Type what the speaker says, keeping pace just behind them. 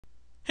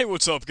Hey,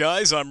 what's up,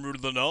 guys? I'm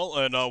Rude the Null,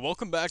 and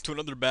welcome back to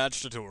another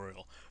Batch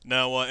tutorial.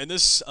 Now, in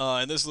this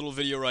little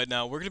video right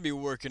now, we're going to be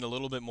working a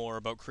little bit more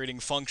about creating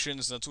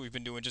functions. That's what we've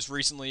been doing just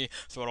recently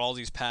throughout all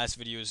these past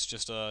videos,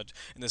 just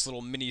in this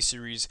little mini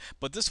series.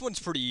 But this one's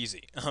pretty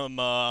easy.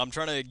 I'm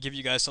trying to give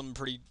you guys something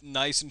pretty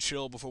nice and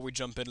chill before we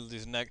jump into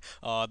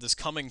this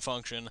coming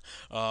function.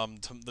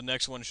 The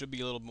next one should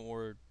be a little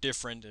more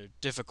different, or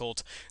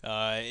difficult.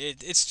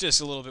 It's just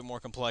a little bit more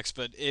complex,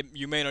 but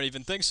you may not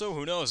even think so.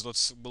 Who knows?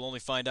 We'll only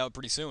find out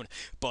pretty soon.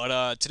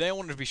 But today I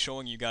wanted to be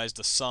showing you guys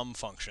the sum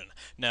function.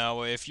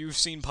 Now, if you've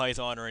seen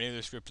Python or any other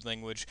scripted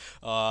language,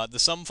 the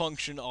sum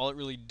function, all it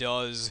really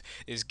does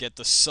is get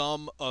the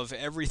sum of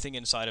everything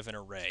inside of an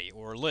array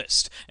or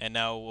list. And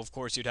now, of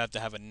course, you'd have to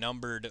have a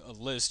numbered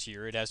list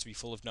here. It has to be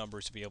full of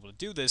numbers to be able to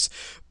do this.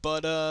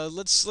 But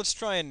let's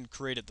try and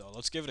create it though.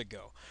 Let's give it a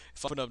go.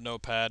 If I open up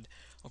Notepad,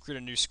 I'll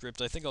create a new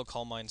script. I think I'll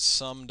call mine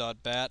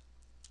sum.bat.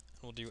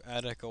 We'll do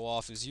add echo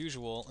off as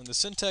usual, and the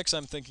syntax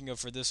I'm thinking of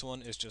for this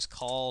one is just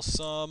call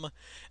sum,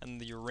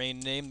 and the array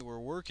name that we're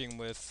working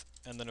with,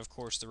 and then of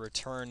course the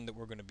return that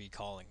we're going to be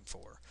calling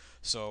for.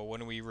 So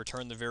when we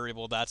return the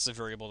variable, that's the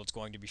variable that's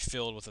going to be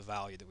filled with the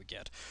value that we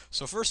get.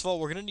 So first of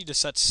all, we're going to need to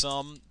set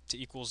sum to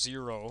equal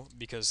 0,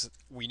 because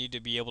we need to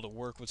be able to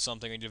work with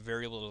something. We need a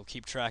variable that will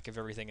keep track of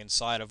everything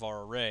inside of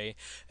our array,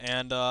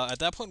 and at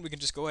that point we can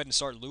just go ahead and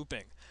start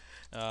looping.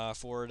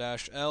 For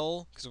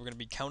 -L, because we're going to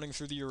be counting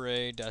through the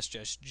array,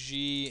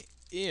 -G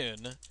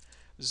in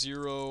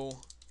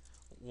 0,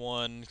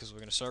 1, because we're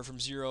going to start from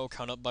 0,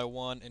 count up by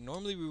 1, and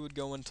normally we would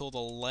go until the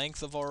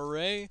length of our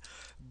array,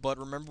 but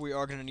remember we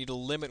are going to need a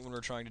limit when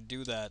we're trying to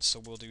do that, so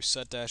we'll do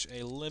set-a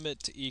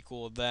limit to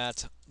equal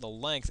that, the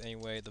length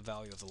anyway, the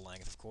value of the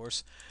length, of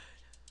course,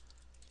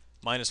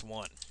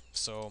 -1.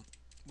 So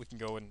we can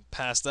go and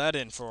pass that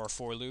in for our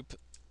for loop,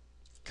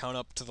 count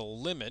up to the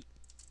limit,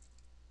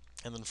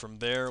 and then from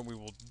there we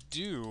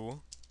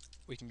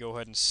can go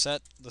ahead and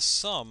set the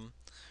sum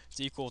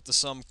to equal what the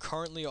sum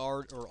currently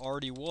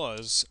already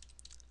was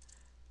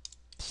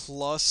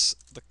plus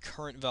the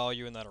current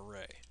value in that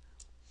array.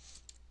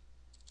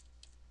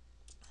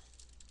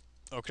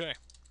 Okay.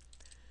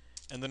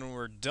 And then when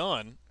we're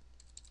done,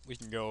 we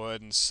can go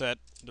ahead and set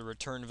the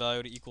return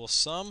value to equal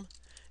sum,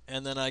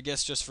 and then I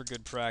guess just for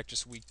good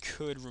practice we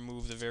could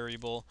remove the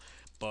variable,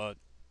 but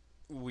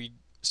we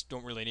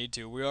don't really need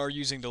to. We are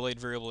using delayed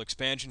variable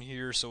expansion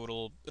here, so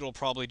it'll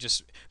probably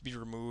just be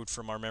removed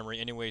from our memory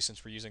anyway,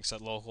 since we're using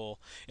set local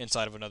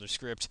inside of another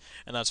script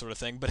and that sort of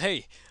thing. But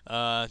hey,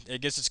 I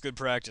guess it's good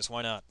practice.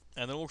 Why not?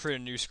 And then we'll create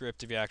a new script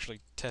to be actually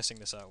testing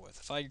this out with.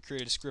 If I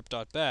create a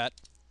script.bat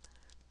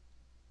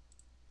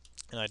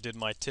and I did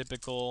my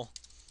typical,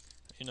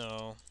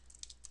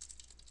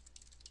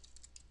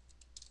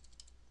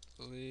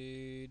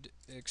 delayed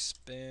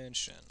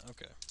expansion.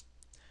 Okay.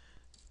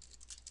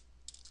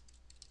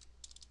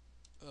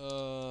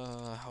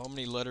 How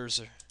many letters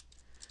are...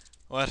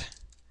 What?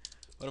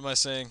 What am I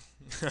saying?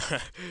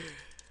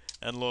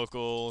 And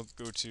local,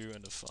 go to,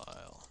 end of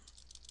file.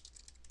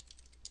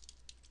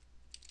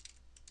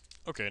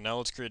 Okay, now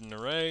let's create an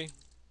array.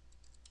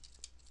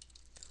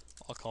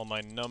 I'll call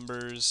my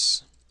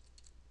numbers.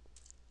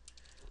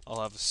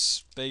 I'll have a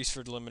space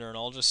for delimiter, and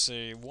I'll just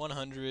say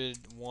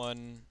 100,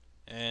 1,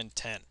 and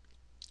 10.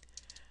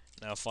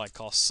 Now if I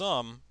call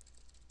sum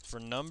for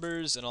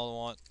numbers, and I'll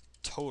want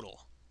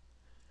total.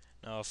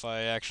 Now if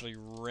I actually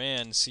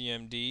ran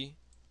cmd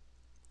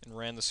and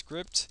ran the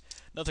script,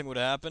 nothing would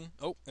happen.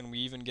 Oh, and we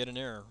even get an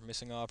error.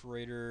 Missing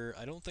operator.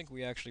 I don't think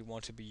we actually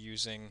want to be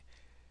using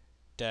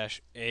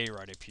 -a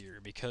right up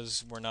here,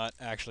 because we're not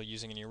actually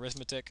using any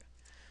arithmetic.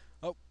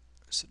 Oh,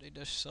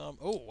 -sum.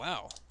 Oh,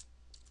 wow.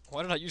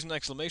 Why did I use an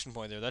exclamation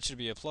point there? That should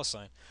be a plus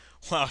sign.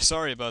 Wow,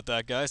 sorry about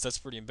that, guys. That's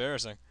pretty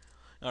embarrassing.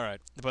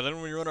 Alright, but then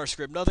when we run our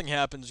script, nothing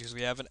happens because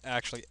we haven't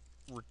actually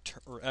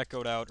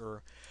echoed out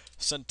or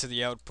sent to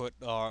the output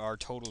our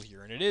total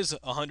here. And it is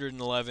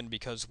 111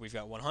 because we've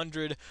got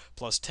 100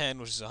 plus 10,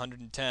 which is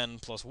 110,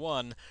 plus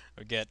 1,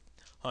 we get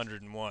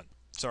 101.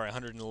 Sorry,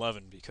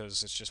 111,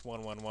 because it's just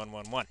 1, 1, 1,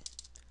 1, 1,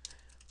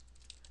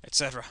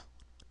 etc.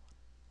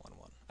 1,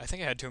 1. I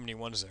think I had too many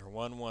ones there.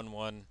 1, 1,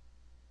 1,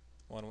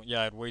 1, 1. Yeah,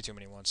 I had way too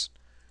many ones.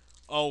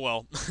 Oh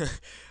well.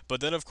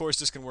 But then, of course,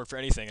 this can work for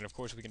anything, and of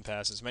course we can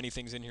pass as many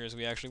things in here as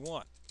we actually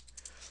want.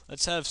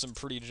 Let's have some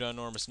pretty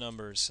ginormous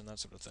numbers and that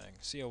sort of thing.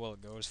 See how well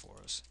it goes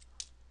for us.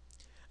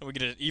 And we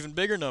get an even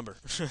bigger number,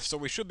 so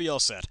we should be all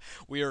set.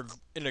 We are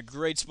in a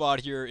great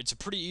spot here. It's a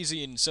pretty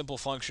easy and simple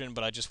function,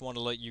 but I just want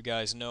to let you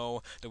guys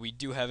know that we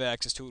do have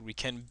access to it. We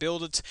can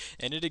build it,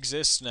 and it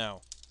exists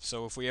now.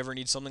 So if we ever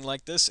need something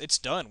like this, it's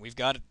done. We've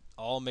got it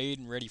all made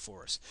and ready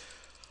for us.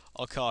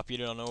 I'll copy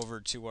it on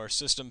over to our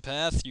system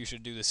path. You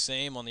should do the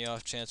same on the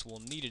off chance we'll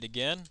need it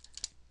again.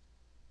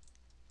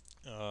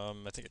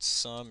 I think it's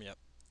sum, yep.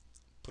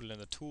 Put it in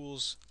the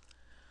tools,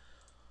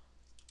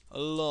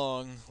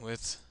 along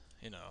with,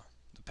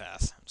 the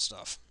path and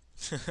stuff.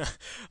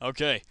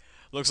 Okay,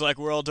 looks like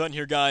we're all done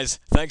here, guys.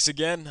 Thanks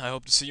again. I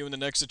hope to see you in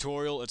the next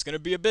tutorial. It's going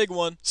to be a big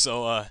one,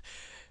 so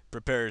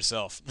prepare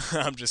yourself.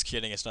 I'm just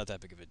kidding. It's not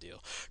that big of a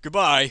deal.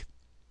 Goodbye.